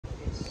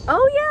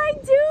Oh yeah, I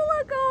do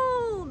look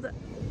old.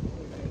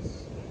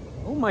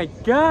 Oh my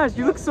gosh,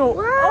 you look so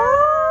Wow.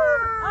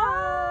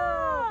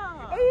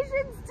 old.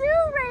 Asians do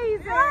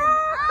raisins.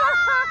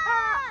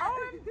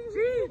 OMG,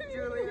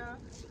 Julia.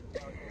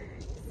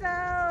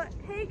 So,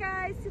 hey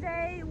guys,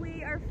 today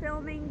we are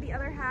filming the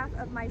other half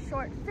of my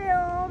short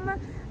film.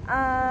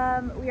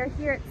 We are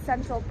here at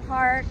Central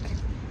Park.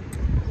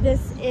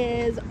 This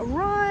is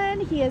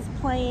Ron. He is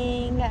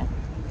playing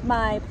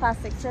my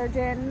plastic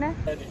surgeon.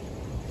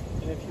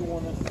 And if you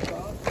want to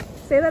stop.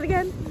 Say that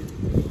again.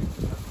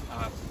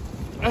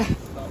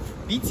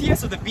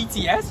 BTS or the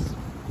BTS?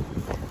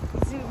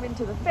 Zoom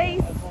into the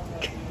face.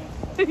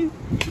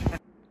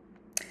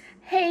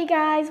 Hey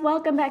guys,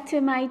 welcome back to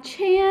my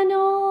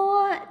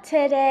channel.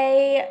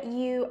 Today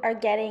you are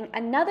getting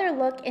another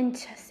look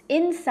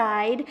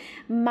inside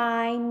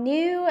my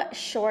new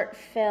short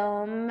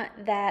film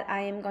that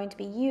I am going to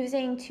be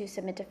using to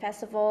submit to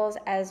festivals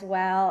as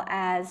well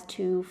as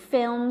to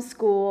film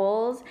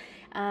schools.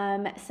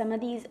 Some of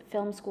these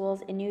film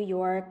schools in New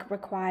York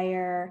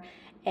require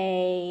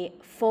a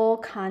full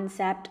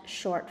concept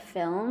short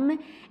film,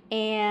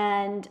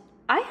 and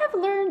I have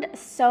learned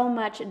so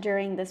much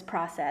during this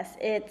process.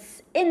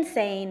 It's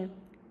insane.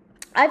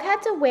 I've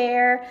had to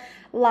wear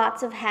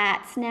lots of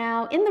hats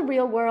now. In the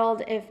real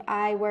world, if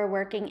I were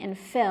working in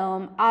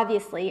film,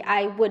 obviously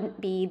I wouldn't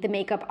be the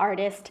makeup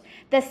artist,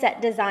 the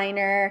set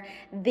designer,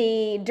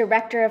 the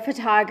director of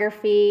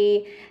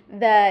photography,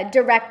 the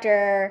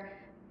director,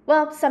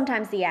 well,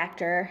 sometimes the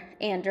actor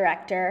and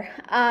director.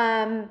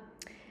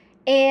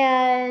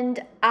 And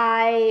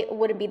I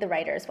wouldn't be the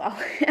writer as well.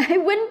 I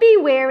wouldn't be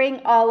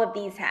wearing all of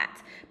these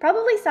hats.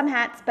 Probably some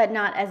hats, but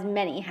not as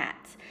many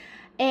hats.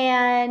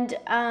 And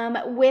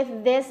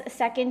with this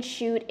second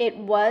shoot, it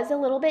was a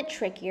little bit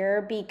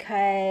trickier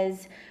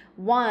because,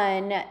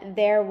 one,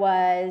 there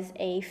was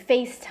a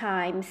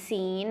FaceTime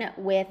scene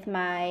with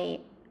my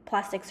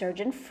plastic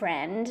surgeon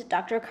friend,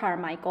 Dr.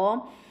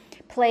 Carmichael,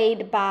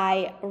 played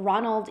by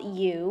Ronald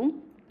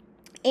Yu.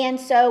 And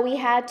so we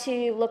had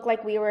to look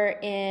like we were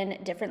in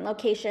different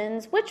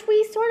locations, which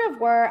we sort of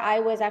were. I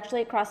was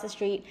actually across the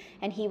street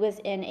and he was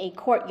in a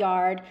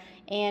courtyard,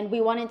 and we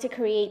wanted to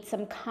create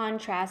some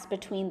contrast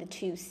between the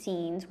two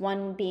scenes,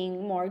 one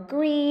being more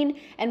green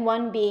and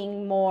one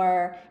being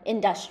more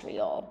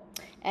industrial.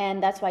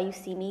 And that's why you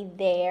see me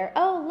there.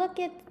 Oh, look,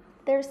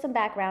 there's some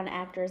background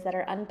actors that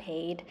are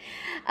unpaid.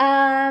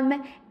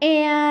 And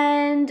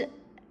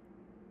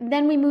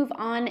then we move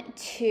on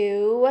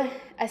to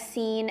a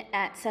scene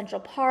at Central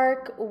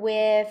Park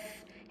with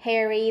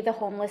Harry, the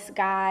homeless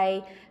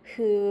guy,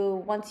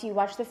 who, once you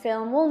watch the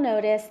film, will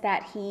notice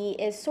that he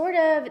is sort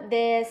of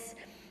this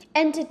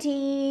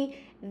entity,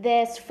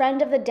 this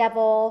friend of the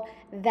devil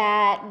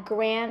that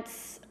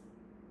grants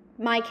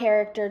my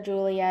character,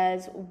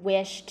 Julia's,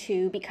 wish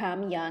to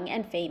become young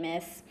and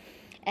famous.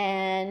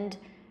 And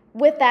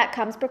with that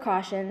comes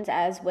precautions,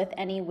 as with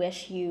any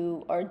wish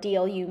you or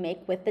deal you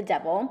make with the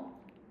devil.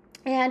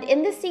 And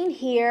in the scene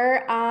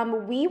here,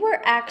 we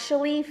were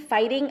actually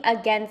fighting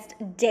against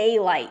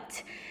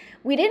daylight.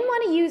 We didn't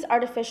want to use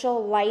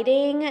artificial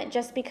lighting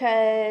just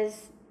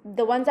because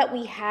the ones that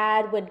we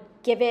had would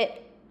give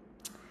it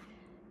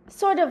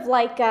sort of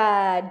like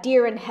a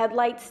deer in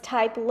headlights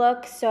type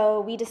look.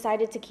 So we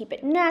decided to keep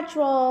it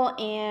natural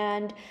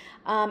and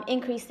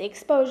increase the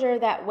exposure.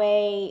 That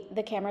way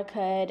the camera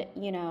could,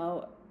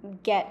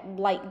 get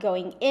light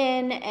going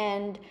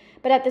in,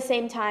 but at the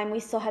same time we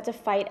still had to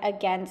fight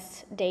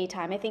against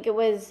daytime. I think it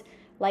was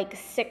like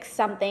 6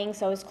 something,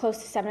 so it was close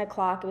to 7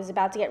 o'clock. It was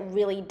about to get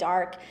really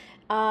dark.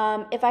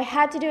 If I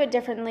had to do it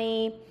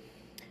differently,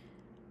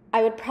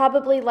 I would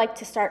probably like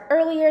to start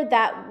earlier.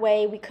 That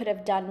way we could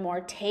have done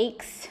more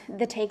takes.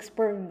 The takes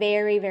were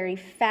very, very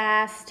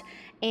fast,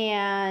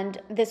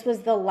 and this was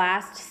the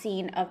last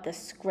scene of the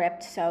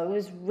script, so it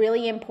was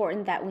really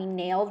important that we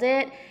nailed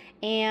it.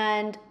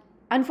 And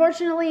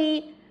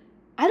unfortunately,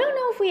 I don't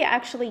know if we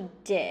actually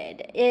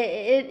did.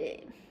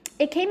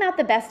 It came out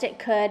the best it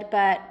could,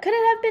 but could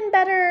it have been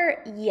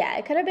better? Yeah,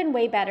 it could have been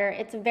way better.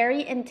 It's a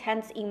very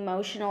intense,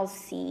 emotional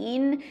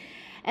scene,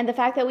 and the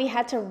fact that we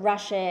had to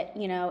rush it,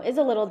 is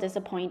a little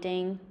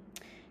disappointing,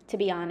 to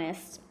be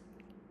honest.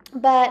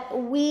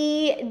 But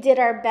we did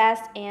our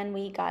best and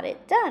we got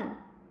it done.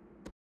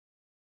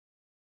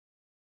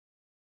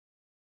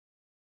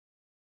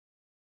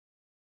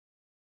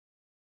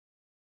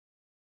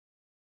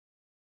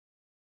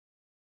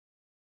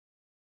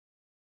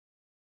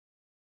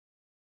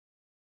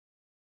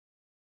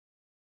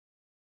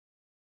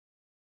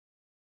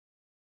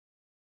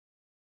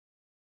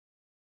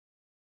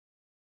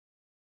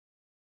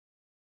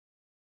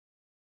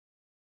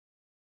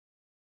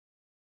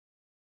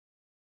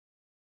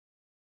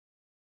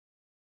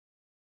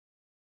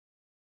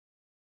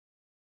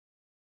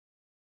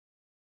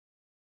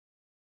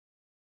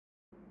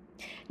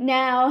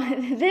 Now,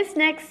 this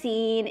next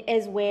scene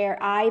is where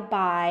I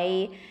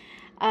buy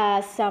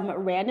some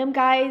random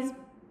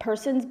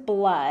person's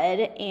blood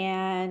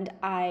and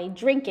I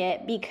drink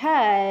it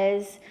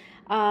because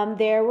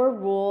there were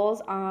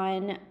rules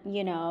on,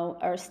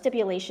 or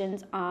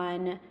stipulations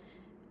on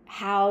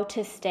how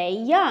to stay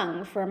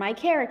young for my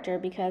character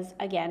because,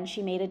 again,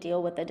 she made a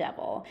deal with the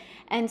devil.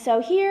 And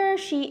so here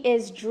she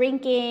is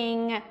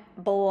drinking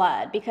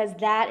blood because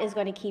that is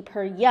going to keep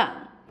her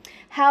young.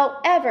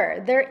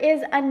 However, there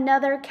is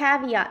another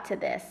caveat to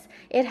this.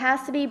 It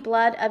has to be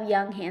blood of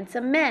young,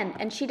 handsome men,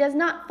 and she does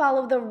not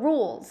follow the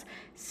rules.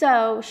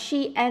 So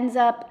she ends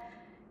up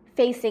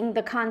facing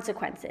the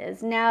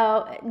consequences.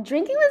 Now,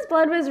 drinking this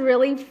blood was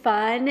really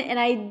fun, and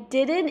I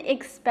didn't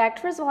expect,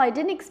 first of all, I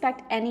didn't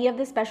expect any of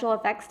the special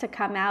effects to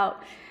come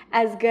out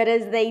as good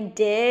as they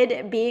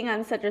did, being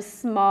on such a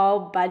small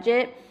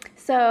budget.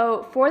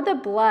 So for the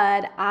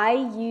blood, I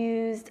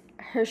used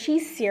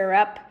Hershey's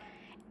syrup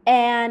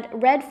and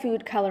red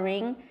food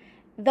coloring.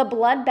 The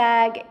blood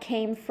bag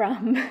came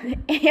from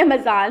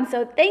Amazon,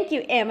 so thank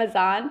you,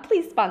 Amazon.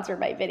 Please sponsor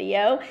my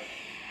video.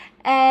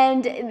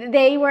 And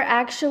they were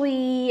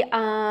actually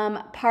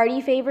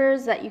party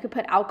favors that you could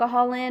put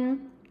alcohol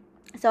in.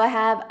 So I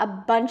have a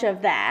bunch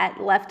of that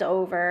left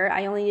over.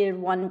 I only needed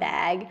one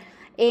bag.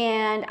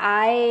 And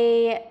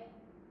I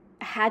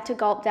had to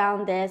gulp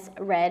down this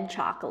red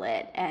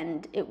chocolate,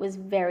 and it was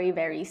very,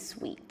 very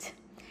sweet.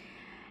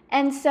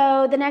 And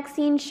so the next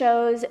scene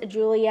shows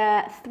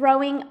Julia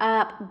throwing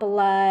up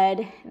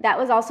blood. That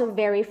was also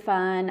very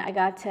fun. I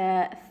got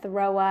to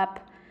throw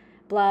up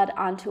blood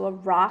onto a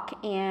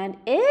rock, and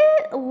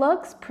it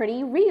looks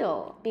pretty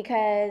real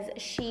because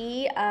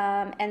she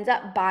ends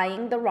up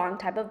buying the wrong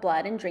type of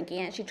blood and drinking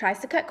it. She tries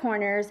to cut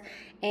corners,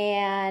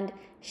 and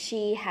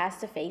she has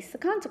to face the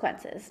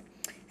consequences.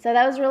 So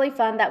that was really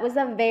fun. That was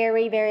the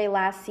very, very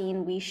last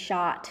scene we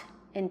shot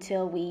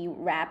until we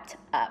wrapped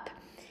up.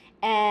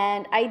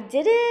 And I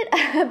did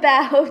it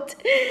about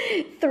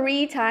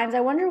 3 times.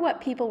 I wonder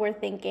what people were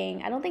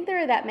thinking. I don't think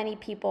there are that many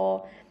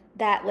people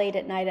that late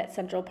at night at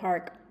Central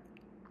Park.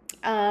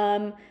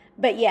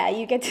 But yeah,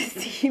 you get to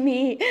see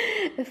me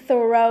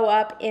throw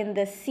up in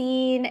the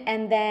scene.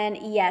 And then,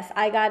 yes,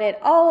 I got it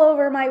all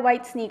over my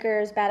white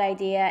sneakers, bad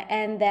idea,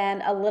 and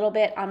then a little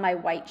bit on my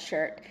white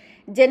shirt.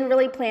 Didn't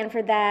really plan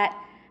for that.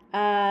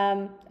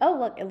 Oh,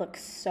 look, it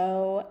looks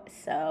so,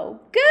 so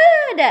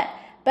good.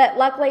 But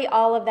luckily,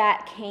 all of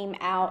that came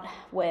out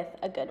with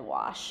a good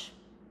wash.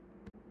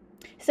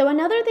 So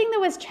another thing that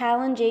was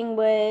challenging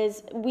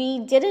was we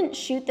didn't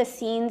shoot the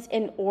scenes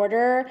in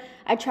order.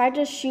 I tried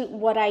to shoot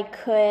what I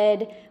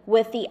could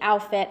with the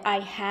outfit I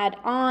had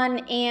on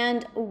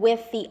and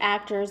with the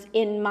actors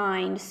in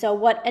mind. So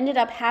what ended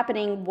up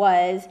happening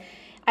was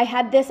I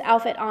had this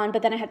outfit on,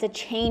 but then I had to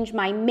change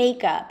my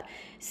makeup.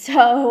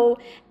 So,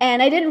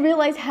 and I didn't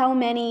realize how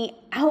many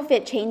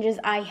outfit changes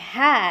I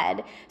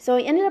had. So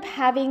I ended up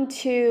having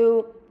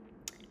to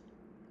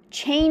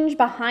change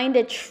behind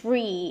a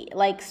tree,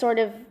 like sort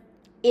of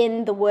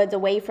in the woods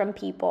away from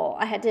people.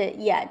 I had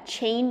to,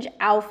 change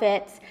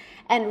outfits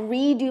and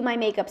redo my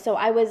makeup. So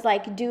I was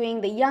like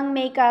doing the young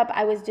makeup,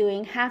 I was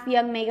doing half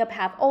young makeup,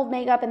 half old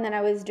makeup, and then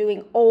I was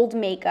doing old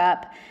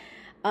makeup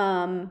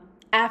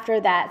after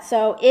that.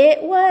 So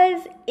it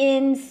was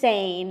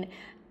insane.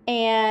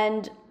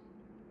 And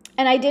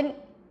I didn't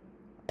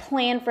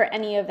plan for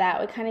any of that.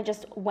 We kind of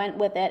just went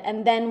with it.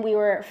 And then we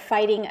were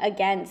fighting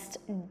against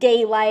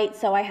daylight,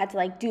 so I had to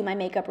like do my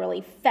makeup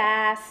really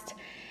fast.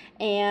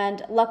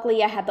 And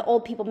luckily I had the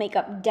old people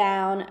makeup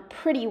down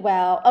pretty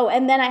well. Oh,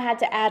 and then I had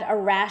to add a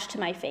rash to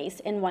my face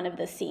in one of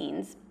the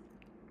scenes,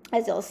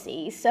 as you'll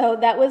see. So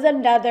that was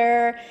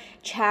another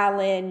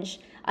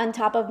challenge on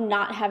top of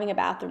not having a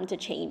bathroom to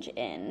change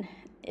in.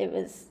 It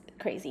was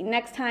crazy.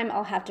 Next time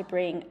I'll have to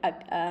bring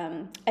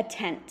a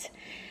tent.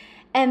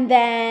 And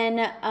then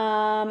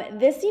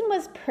this scene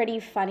was pretty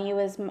funny. It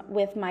was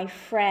with my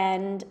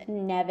friend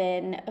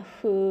Nevin,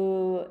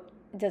 who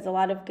does a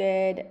lot of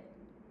good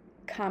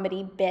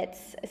comedy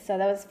bits, so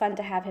that was fun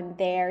to have him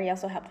there. He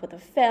also helped with the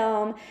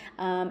film.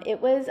 It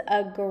was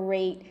a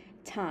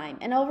great time,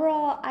 and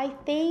overall I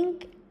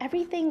think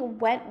everything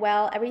went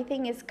well.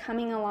 Everything is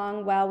coming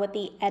along well with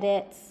the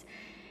edits,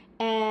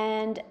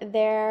 and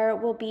there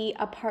will be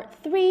a part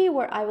 3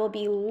 where I will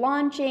be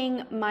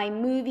launching my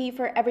movie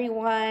for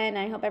everyone.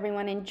 I hope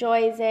everyone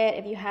enjoys it.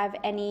 If you have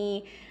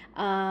any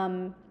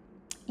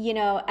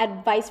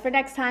advice for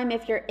next time,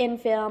 if you're in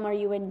film or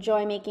you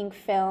enjoy making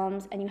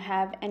films and you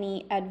have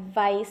any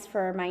advice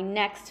for my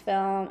next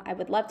film, I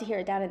would love to hear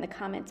it down in the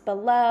comments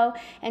below.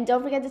 And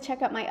don't forget to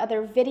check out my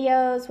other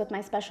videos with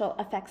my special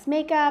effects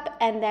makeup.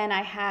 And then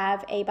I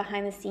have a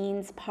behind the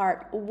scenes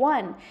part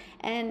 1.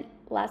 And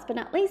last but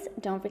not least,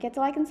 don't forget to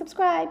like and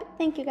subscribe.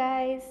 Thank you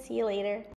guys. See you later.